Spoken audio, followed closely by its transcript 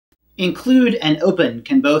include and open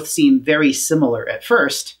can both seem very similar at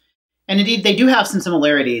first, and indeed they do have some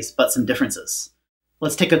similarities, but some differences.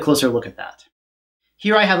 Let's take a closer look at that.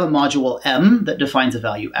 Here I have a module m that defines a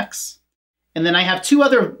value x, and then I have two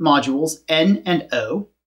other modules, n and o.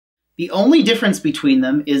 The only difference between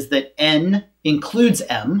them is that n includes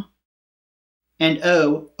m, and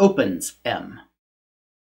o opens m.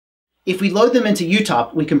 If we load them into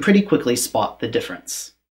UTOP, we can pretty quickly spot the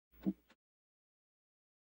difference.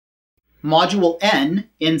 Module n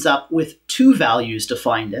ends up with two values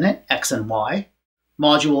defined in it, x and y.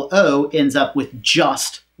 Module o ends up with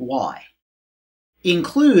just y.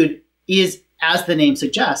 Include is, as the name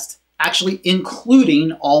suggests, actually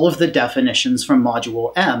including all of the definitions from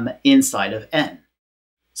module m inside of n.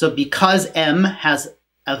 So because m has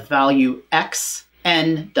a value x,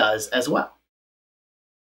 n does as well.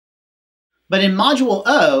 But in module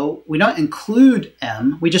O, we don't include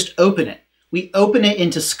m, we just open it. We open it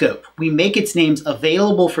into scope. We make its names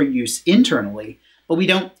available for use internally, but we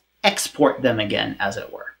don't export them again, as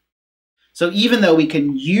it were. So even though we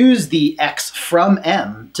can use the x from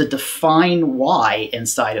m to define y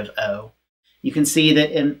inside of O, you can see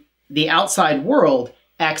that in the outside world,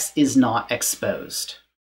 x is not exposed.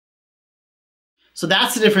 So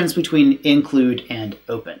that's the difference between include and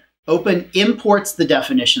open. Open imports the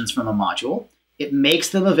definitions from a module. It makes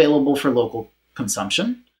them available for local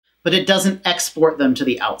consumption, but it doesn't export them to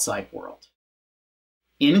the outside world.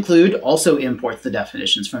 Include also imports the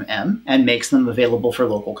definitions from M and makes them available for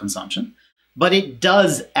local consumption, but it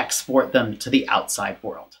does export them to the outside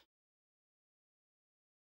world.